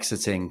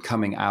exiting,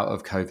 coming out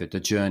of COVID, the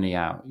journey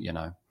out,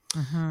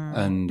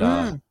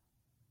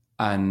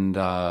 and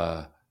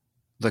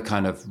the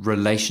kind of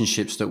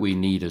relationships that we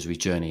need as we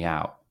journey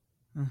out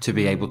to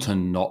be able to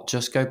not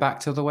just go back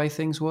to the way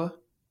things were.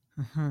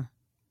 And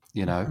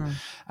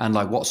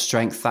like what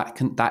strength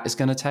that is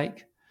going to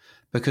take,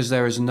 because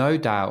there is no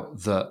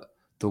doubt that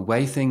the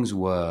way things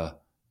were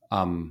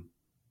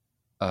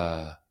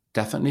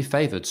definitely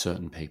favored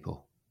certain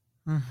people.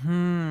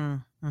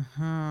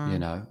 you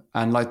know,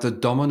 and like the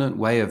dominant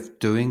way of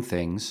doing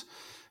things,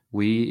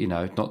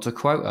 not to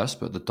quote us,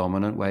 but the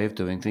dominant way of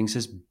doing things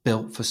is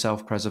built for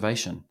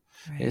self-preservation.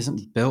 Right. It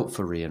isn't built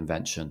for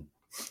reinvention.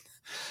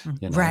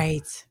 You know?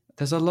 Right.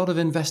 There's a lot of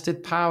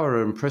invested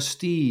power and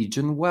prestige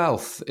and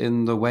wealth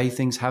in the way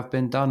things have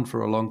been done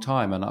for a long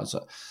time. And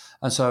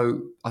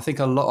so I think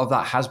a lot of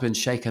that has been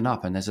shaken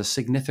up, and there's a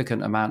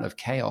significant amount of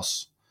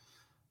chaos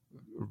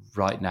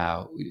right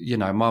now. You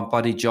know,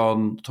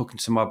 talking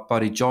to my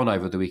buddy John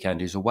over the weekend,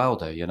 who's a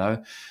welder, you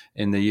know,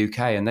 in the UK,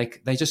 and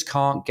they just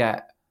can't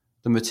get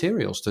the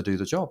materials to do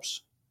the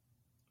jobs.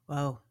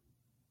 Wow.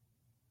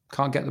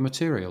 Can't get the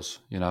materials,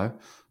 you know.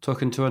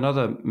 Talking to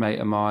another mate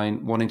of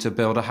mine wanting to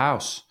build a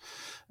house,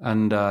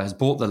 and has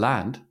bought the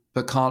land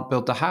but can't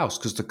build the house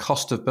because the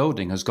cost of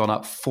building has gone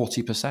up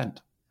 40%.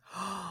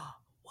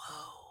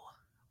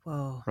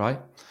 Whoa. Right?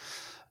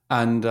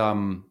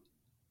 And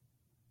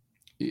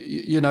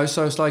you know,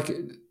 so it's like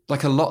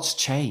a lot's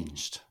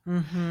changed. But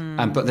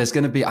I think there's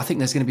going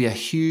to be a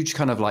huge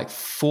kind of like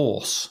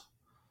force,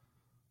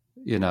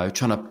 you know,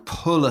 trying to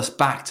pull us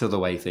back to the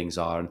way things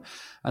are.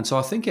 And so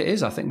I think it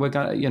is. I think we're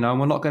going to, you know, and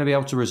we're not going to be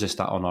able to resist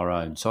that on our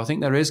own. So I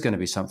think there is going to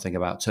be something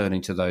about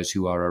turning to those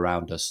who are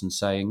around us and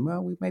saying,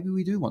 well, maybe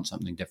we do want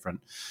something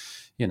different.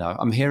 You know,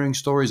 I'm hearing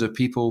stories of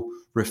people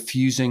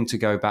refusing to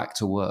go back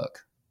to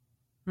work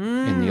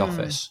in the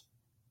office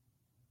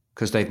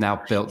because they've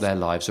now built their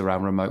lives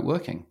around remote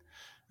working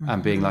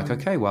and being like,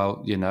 okay,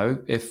 well, you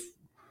know, if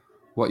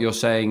what you're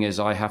saying is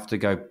I have to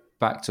go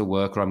back to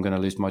work or I'm going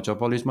to lose my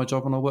job, I'll lose my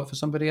job and I'll work for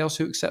somebody else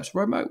who accepts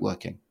remote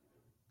working.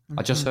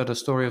 I just heard a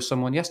story of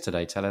someone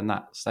yesterday saying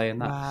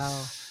that.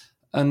 Wow.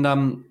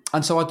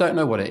 And so I don't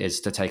know what it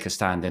is to take a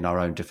stand in our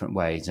own different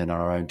ways, in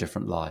our own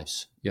different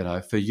lives. You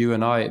know, for you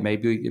and I, it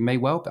may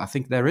well be. I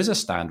think there is a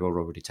stand we're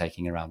already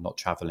taking around not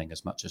traveling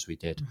as much as we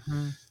did.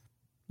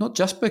 Not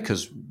just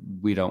because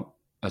we don't,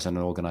 as an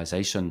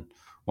organization,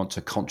 want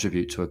to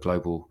contribute to a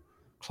global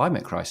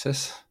climate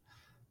crisis.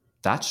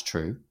 That's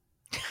true.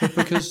 But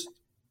because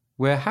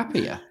we're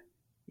happier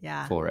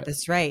for it.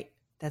 That's right.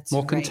 That's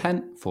more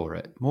content for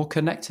it, more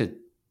connected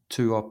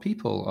to our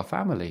people, our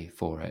family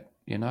for it,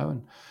 you know,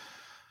 and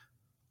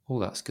all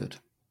that's good.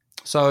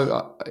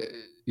 So,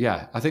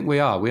 I think we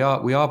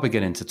are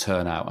beginning to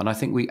turn out. And I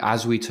think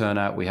as we turn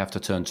out, we have to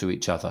turn to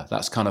each other.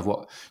 That's kind of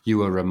what you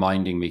were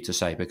reminding me to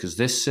say, because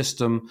this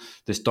system,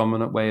 this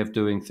dominant way of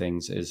doing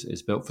things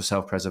is built for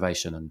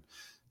self-preservation. And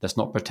let's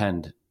not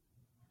pretend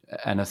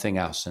anything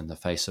else in the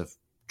face of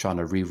trying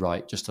to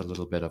rewrite just a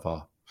little bit of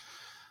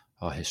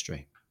our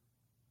history.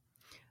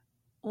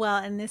 Well,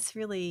 and this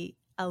really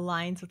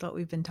aligns with what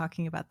we've been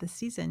talking about this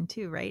season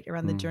too, right?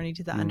 Around the journey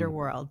to the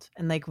underworld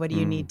and like, what do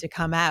you need to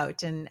come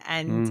out? And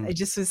I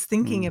just was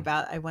thinking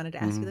about, I wanted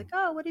to ask you like,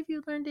 oh, what have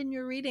you learned in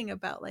your reading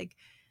about like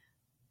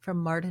from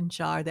Martin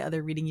Shaw or the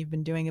other reading you've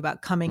been doing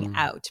about coming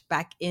out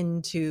back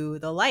into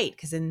the light?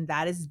 Because then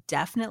that is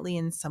definitely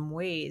in some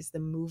ways the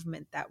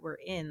movement that we're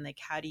in. Like,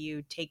 how do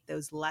you take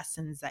those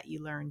lessons that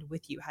you learned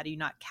with you? How do you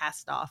not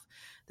cast off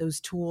those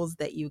tools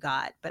that you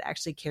got, but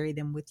actually carry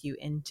them with you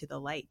into the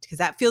light? Because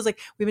that feels like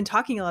we've been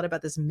talking a lot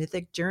about this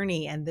mythic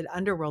journey and the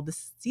underworld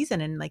this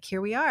season. And like,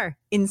 here we are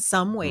in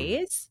some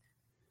ways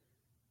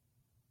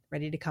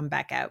ready to come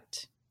back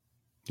out.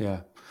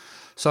 Yeah.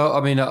 So,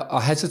 I mean, I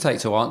hesitate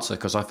to answer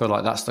because I feel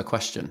like that's the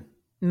question.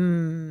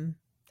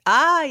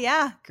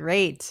 Yeah.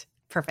 Great.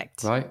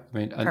 Perfect. Right. I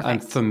mean,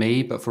 and for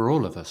me, but for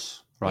all of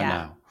us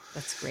now.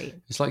 That's great.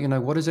 It's like, you know,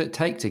 what does it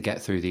take to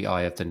get through the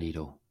eye of the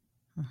needle?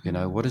 You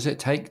know, what does it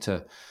take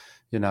to,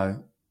 you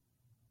know,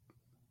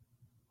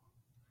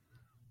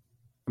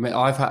 I mean,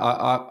 I've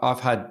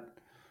had,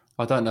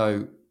 I don't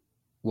know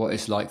what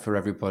it's like for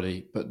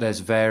everybody, but there's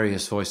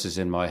various voices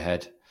in my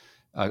head.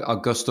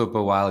 Augusto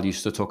Boal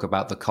used to talk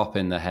about the cop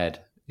in the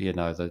head, you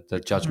know, the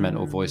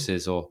judgmental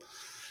voices, or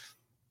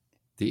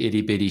the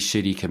itty bitty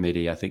shitty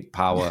committee. I think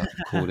Power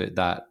called it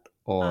that,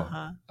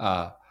 or,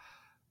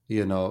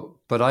 you know,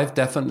 but I've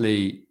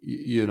definitely,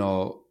 you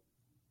know,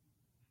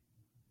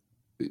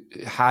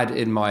 had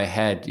in my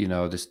head, you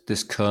know,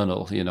 this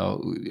kernel, you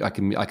know, I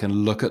can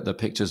look at the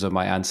pictures of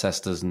my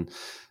ancestors and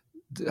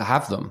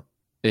have them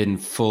in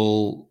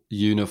full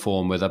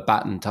uniform with a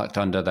baton tucked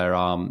under their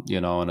arm, you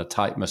know, and a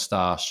tight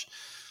mustache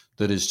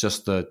that is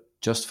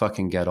just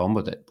fucking get on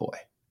with it, boy.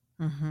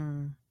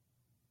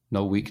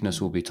 No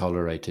weakness will be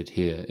tolerated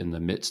here in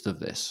the midst of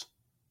this.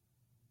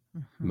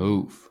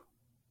 Move,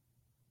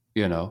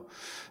 you know,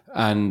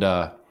 and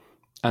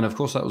of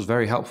course that was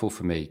very helpful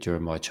for me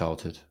during my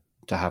childhood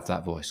to have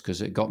that voice,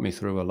 because it got me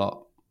through a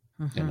lot,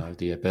 you know,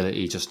 the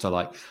ability just to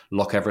like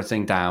lock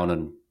everything down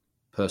and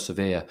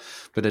persevere,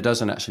 but it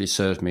doesn't actually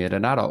serve me as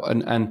an adult.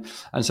 And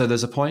so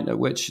there's a point at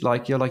which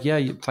like, you're like,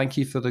 thank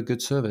you for the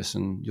good service,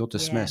 and you're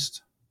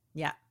dismissed.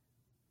 Yeah.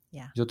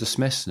 You're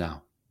dismissed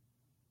now,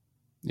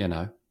 you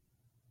know,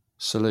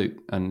 salute.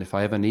 And if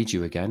I ever need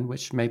you again,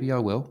 which maybe I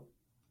will,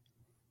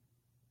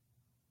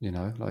 you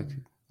know, like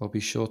I'll be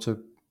sure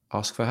to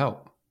ask for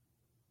help.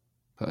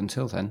 But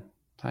until then,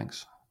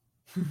 thanks.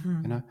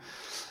 You know,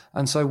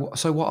 And so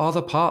what are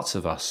the parts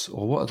of us,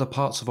 or what are the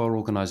parts of our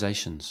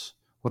organizations?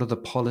 What are the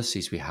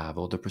policies we have,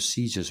 or the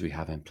procedures we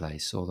have in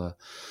place, or the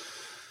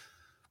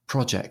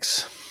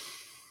projects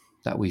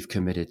that we've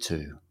committed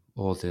to,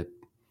 or the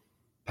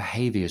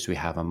behaviors we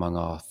have among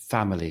our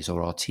families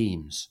or our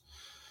teams?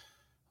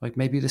 Like,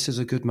 maybe this is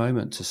a good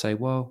moment to say,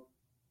 well,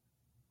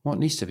 what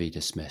needs to be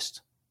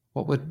dismissed?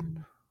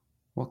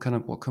 What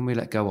can we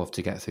let go of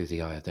to get through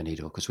the eye of the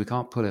needle? Because we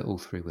can't pull it all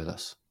through with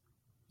us.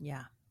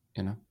 Yeah.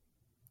 You know?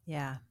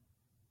 Yeah.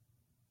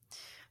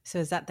 So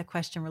is that the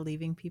question we're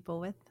leaving people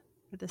with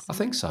for this? I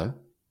think so.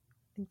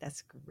 I think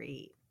that's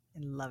great. I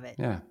love it.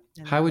 Yeah.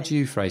 How would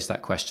you phrase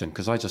that question?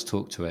 Because I just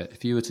talked to it.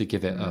 If you were to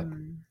give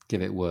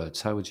it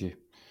words, how would you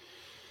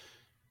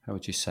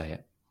say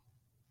it?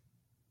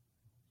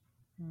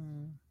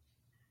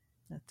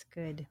 That's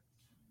good.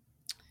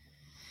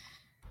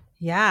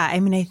 Yeah. I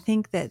mean, I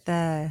think that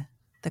the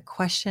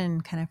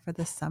question kind of for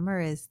the summer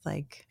is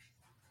like,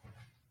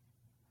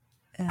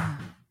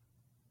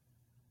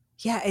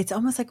 it's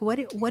almost like, what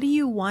do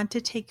you want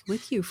to take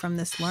with you from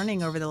this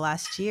learning over the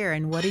last year?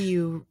 And what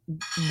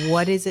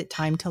is it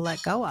time to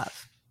let go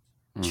of?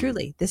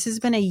 Truly, this has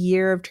been a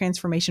year of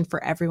transformation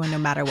for everyone, no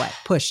matter what,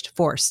 pushed,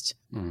 forced.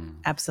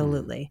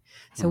 Absolutely.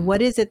 So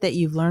what is it that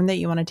you've learned that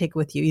you want to take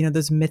with you? You know,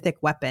 those mythic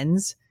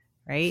weapons,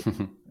 right?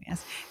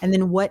 Yes. And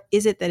then what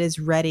is it that is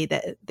ready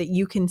that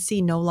you can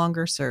see no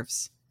longer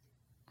serves?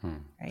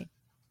 Right.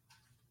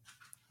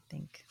 I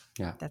think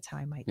that's how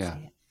I might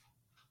say it.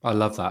 I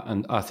love that.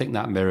 And I think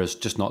that mirrors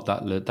just not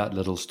that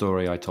little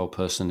story I told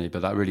personally,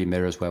 but that really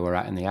mirrors where we're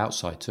at in the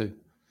outside too.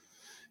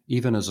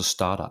 Even as a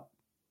startup,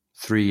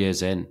 3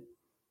 years in,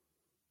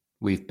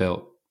 we've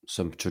built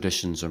some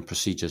traditions and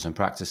procedures and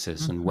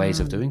practices and ways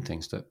of doing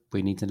things that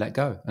we need to let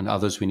go, and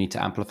others we need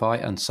to amplify,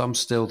 and some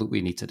still that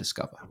we need to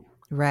discover.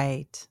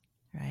 Right.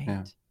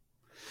 Yeah.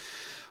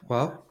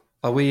 Well,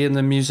 are we in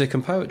the music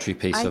and poetry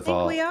piece of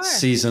our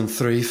season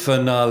 3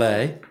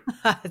 finale?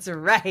 That's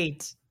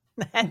right.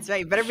 That's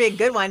right. Better be a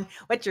good one.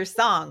 What's your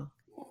song?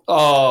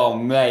 Oh,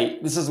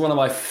 mate, this is one of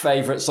my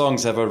favorite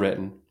songs ever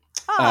written.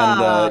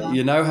 And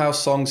you know how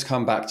songs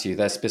come back to you.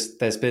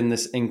 There's been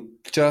this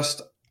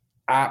just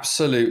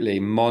absolutely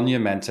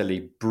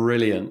monumentally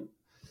brilliant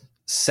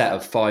set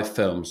of 5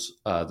 films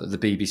that the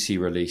BBC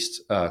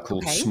released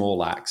called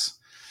Small Axe.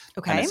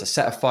 Okay. And it's a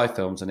set of 5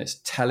 films, and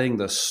it's telling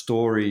the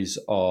stories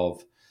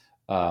of,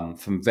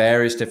 from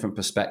various different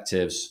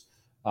perspectives,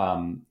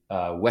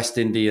 West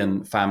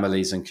Indian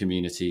families and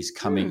communities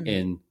coming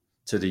in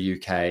to the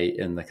UK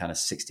in the kind of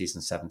 60s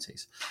and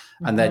 70s.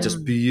 And they're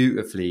just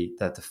beautifully,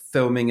 that the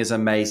filming is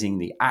amazing,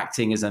 the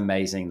acting is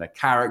amazing, the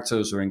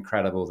characters are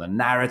incredible, the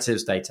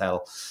narratives they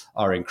tell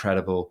are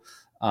incredible.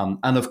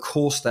 And of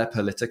course they're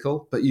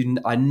political, but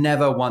I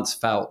never once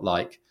felt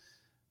like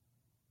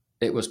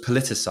it was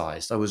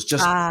politicized.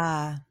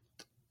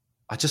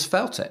 I just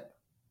felt it.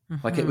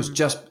 Like it was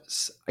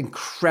just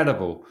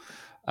incredible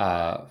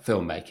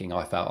filmmaking.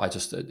 I felt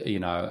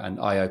and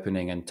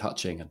eye-opening and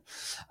touching,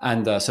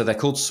 and so they're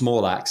called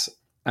Small Axe,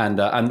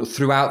 and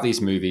throughout these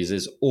movies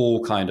is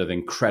all kind of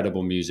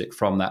incredible music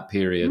from that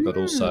period, but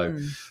also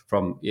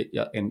from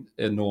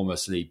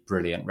enormously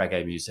brilliant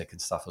reggae music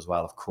and stuff as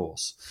well, of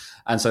course.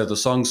 And so the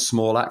song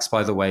Small Axe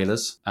by the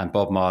Wailers and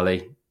Bob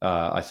Marley,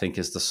 I think,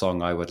 is the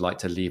song I would like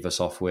to leave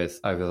us off with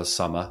over the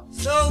summer.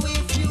 So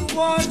if you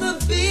want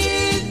the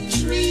big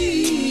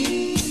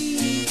tree,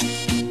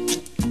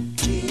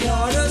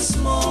 you're a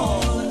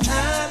small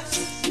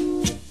axe,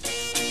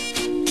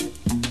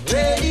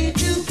 ready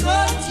to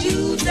cut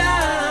you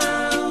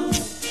down,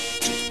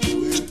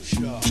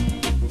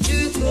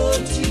 to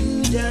cut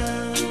you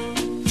down.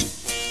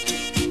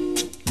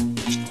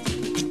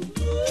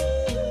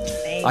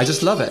 I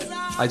just love it.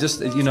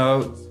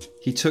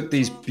 He took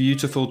these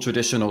beautiful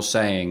traditional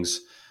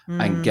sayings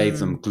and gave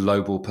them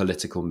global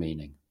political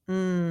meaning,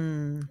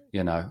 and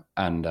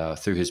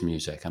through his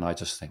music. And I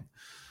just think,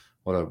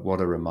 what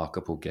a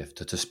remarkable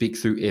gift to speak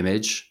through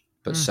image,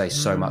 but say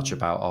so much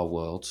about our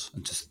worlds,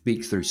 and to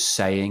speak through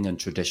saying and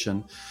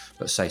tradition,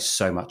 but say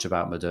so much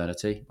about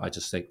modernity. I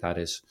just think that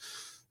is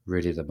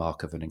really the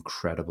mark of an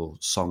incredible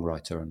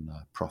songwriter and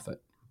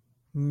prophet.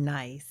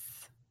 Nice.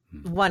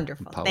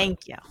 Wonderful.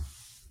 Thank you.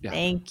 Yeah.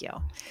 Thank you.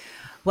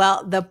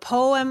 Well, the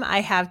poem I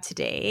have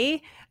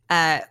today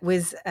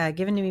was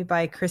given to me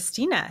by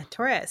Christina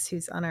Torres,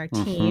 who's on our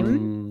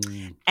team.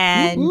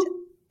 And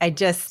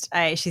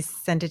she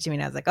sent it to me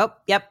and I was like, oh,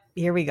 yep,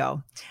 here we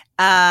go.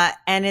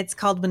 And it's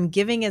called When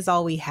Giving Is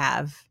All We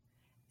Have.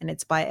 And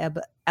it's by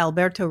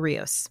Alberto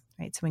Rios,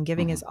 right? So When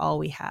Giving Is All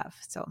We Have.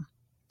 So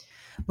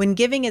When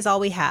Giving Is All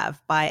We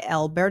Have by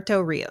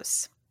Alberto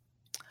Rios.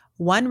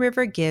 One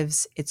river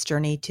gives its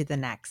journey to the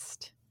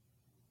next.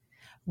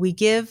 We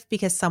give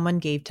because someone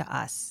gave to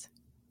us.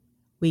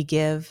 We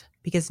give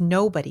because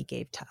nobody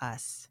gave to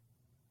us.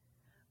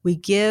 We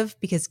give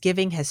because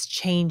giving has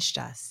changed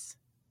us.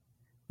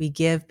 We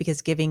give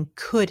because giving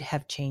could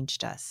have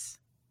changed us.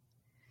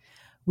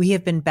 We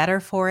have been better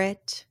for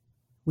it.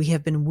 We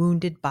have been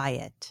wounded by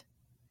it.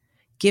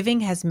 Giving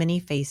has many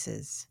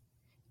faces.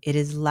 It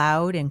is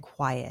loud and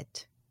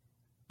quiet,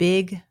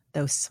 big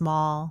though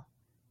small,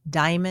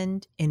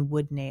 diamond in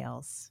wood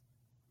nails.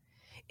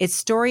 Its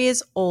story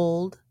is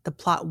old, the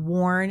plot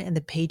worn, and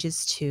the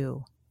pages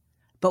too.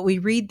 But we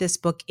read this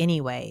book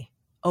anyway,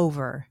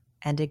 over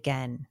and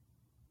again.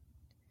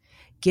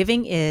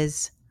 Giving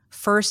is,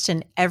 first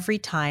and every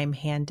time,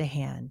 hand to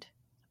hand,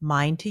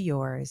 mine to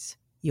yours,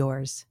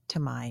 yours to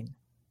mine.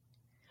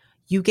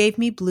 You gave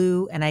me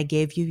blue and I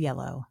gave you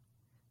yellow.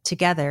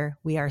 Together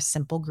we are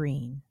simple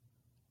green.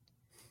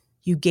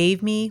 You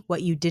gave me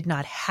what you did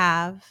not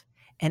have,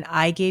 and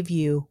I gave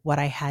you what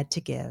I had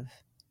to give.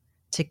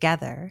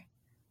 Together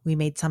we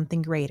made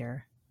something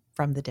greater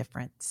from the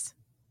difference.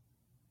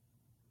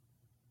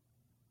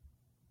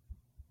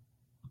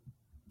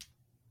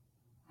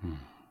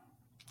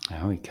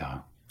 There we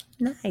go.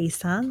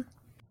 Nice, huh?